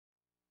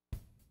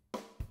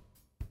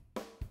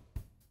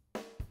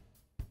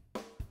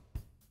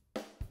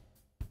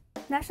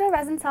National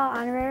Residence Hall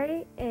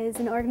Honorary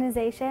is an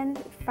organization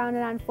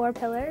founded on 4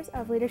 pillars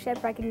of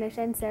leadership,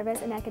 recognition,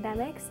 service, and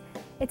academics.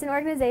 It's an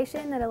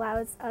organization that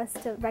allows us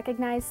to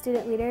recognize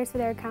student leaders for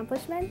their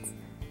accomplishments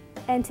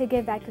and to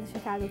give back to the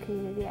Chicago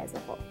community as a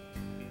whole.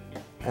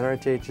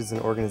 NRHH is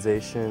an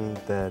organization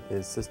that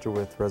is sister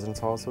with Residence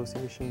Hall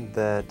Association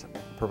that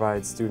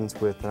provides students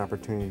with an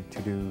opportunity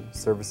to do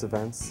service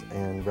events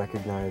and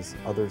recognize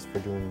others for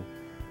doing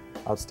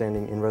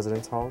outstanding in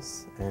residence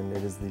halls, and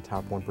it is the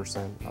top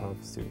 1% of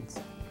students.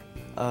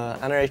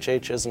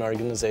 NRHH is an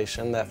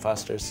organization that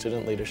fosters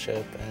student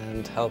leadership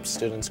and helps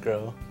students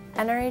grow.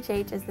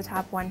 NRHH is the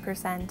top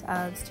 1%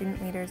 of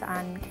student leaders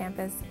on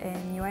campus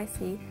in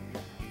UIC.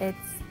 It's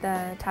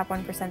the top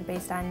 1%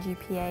 based on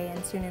GPA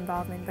and student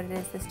involvement, but it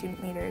is the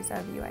student leaders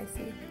of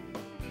UIC.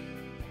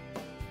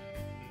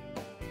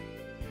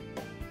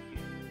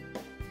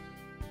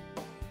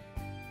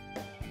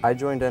 I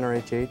joined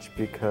NRHH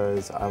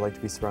because I like to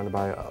be surrounded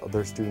by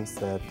other students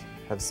that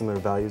have similar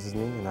values as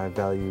me, and I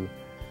value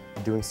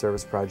doing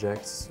service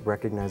projects,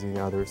 recognizing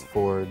others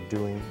for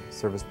doing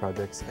service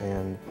projects,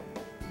 and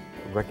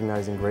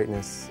recognizing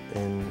greatness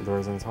in the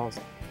residence halls.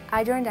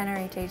 I joined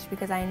NRHH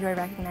because I enjoy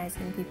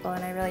recognizing people,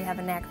 and I really have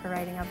a knack for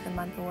writing of the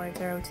month awards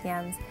or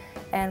OTMs.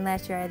 And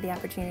last year I had the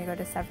opportunity to go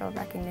to several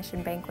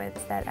recognition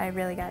banquets that I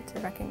really got to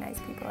recognize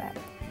people at.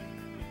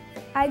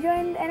 I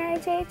joined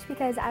NRHH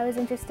because I was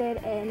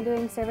interested in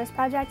doing service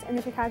projects in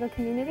the Chicago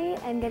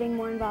community and getting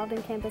more involved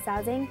in campus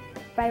housing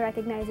by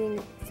recognizing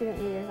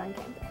student leaders on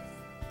campus.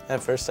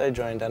 At first I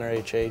joined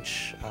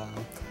NRHH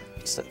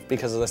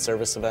because of the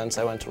service events.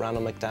 I went to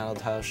Ronald McDonald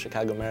House,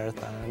 Chicago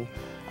Marathon.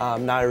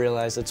 Now I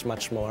realize it's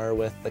much more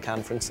with the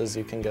conferences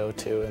you can go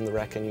to and the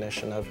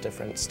recognition of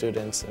different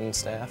students and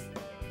staff.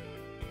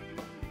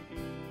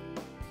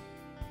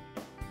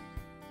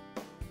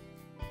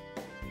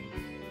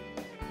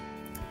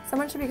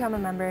 Someone should become a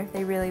member if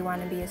they really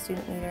want to be a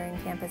student leader in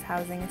campus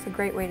housing. It's a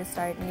great way to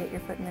start and get your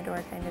foot in the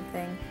door kind of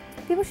thing.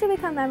 People should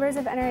become members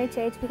of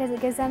NRHH because it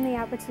gives them the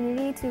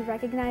opportunity to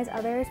recognize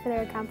others for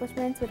their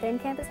accomplishments within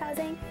campus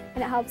housing,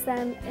 and it helps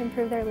them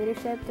improve their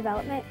leadership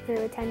development through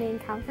attending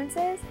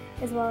conferences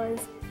as well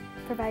as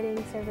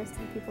providing service to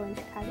the people in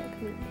the Chicago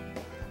community.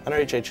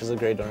 NRHH is a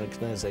great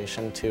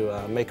organization to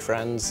make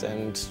friends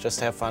and just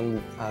have fun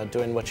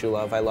doing what you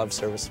love. I love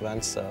service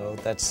events, so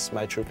that's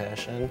my true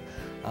passion.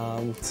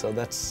 So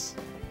that's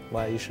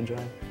why you should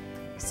join.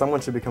 Someone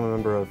should become a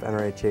member of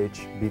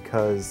NRHH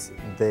because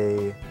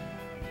they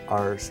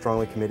are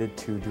strongly committed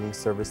to doing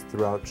service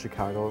throughout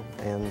Chicago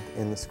and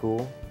in the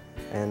school,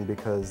 and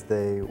because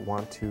they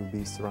want to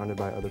be surrounded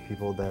by other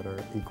people that are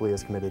equally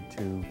as committed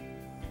to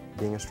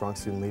being a strong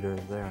student leader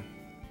as they are.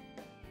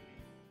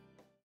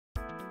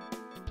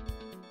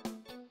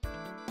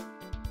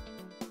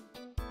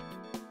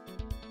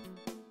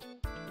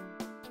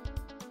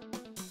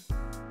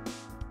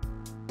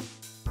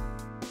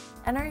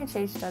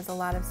 NRHH does a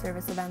lot of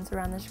service events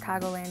around the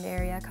Chicagoland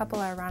area. A couple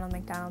are Ronald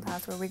McDonald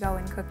House, where we go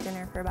and cook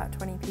dinner for about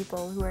 20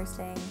 people who are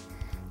staying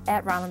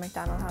at Ronald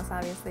McDonald House,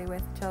 obviously,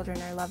 with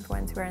children or loved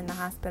ones who are in the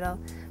hospital.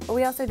 But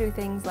we also do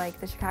things like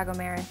the Chicago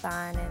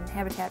Marathon and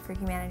Habitat for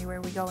Humanity,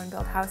 where we go and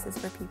build houses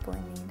for people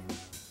in need.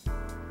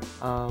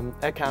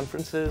 At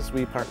conferences,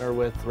 we partner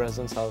with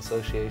Residence Hall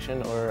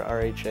Association, or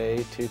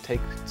RHA, to take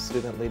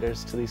student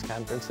leaders to these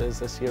conferences.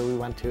 This year we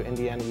went to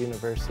Indiana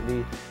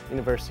University,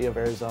 University of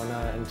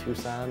Arizona, and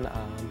Tucson.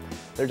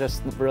 They're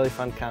just really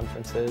fun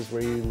conferences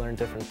where you learn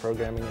different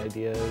programming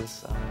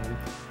ideas.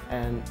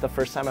 And the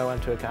first time I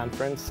went to a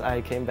conference,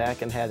 I came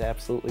back and had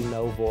absolutely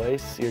no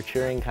voice. You're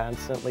cheering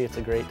constantly. It's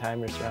a great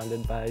time. You're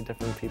surrounded by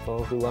different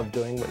people who love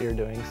doing what you're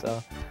doing,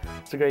 so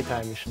it's a great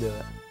time. You should do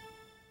it.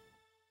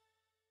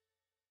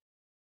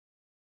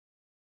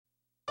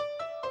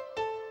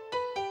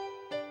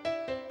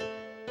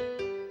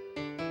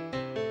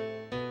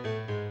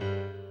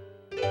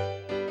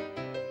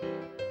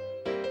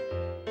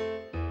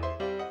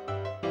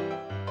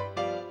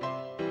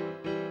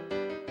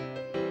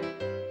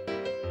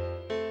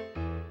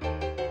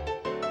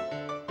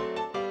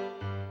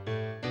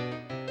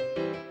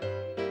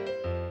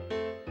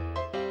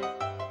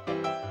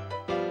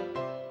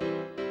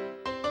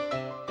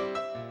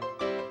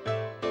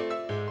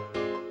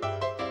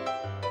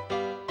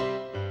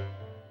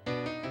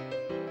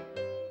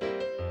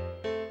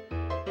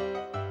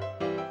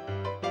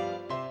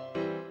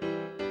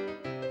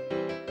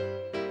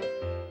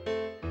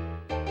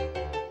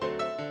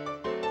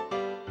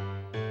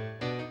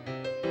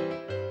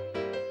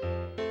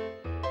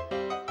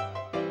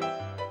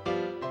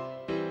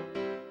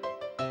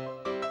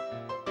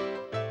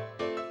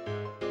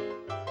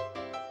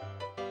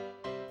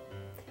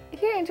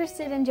 If you're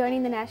interested in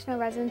joining the National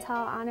Residence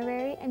Hall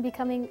Honorary and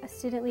becoming a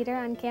student leader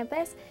on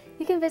campus,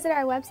 you can visit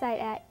our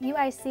website at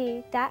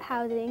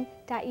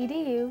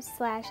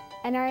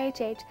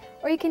uic.housing.edu/NRHH,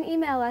 or you can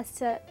email us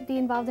to be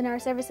involved in our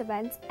service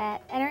events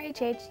at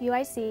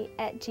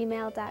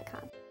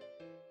nrhhuic@gmail.com.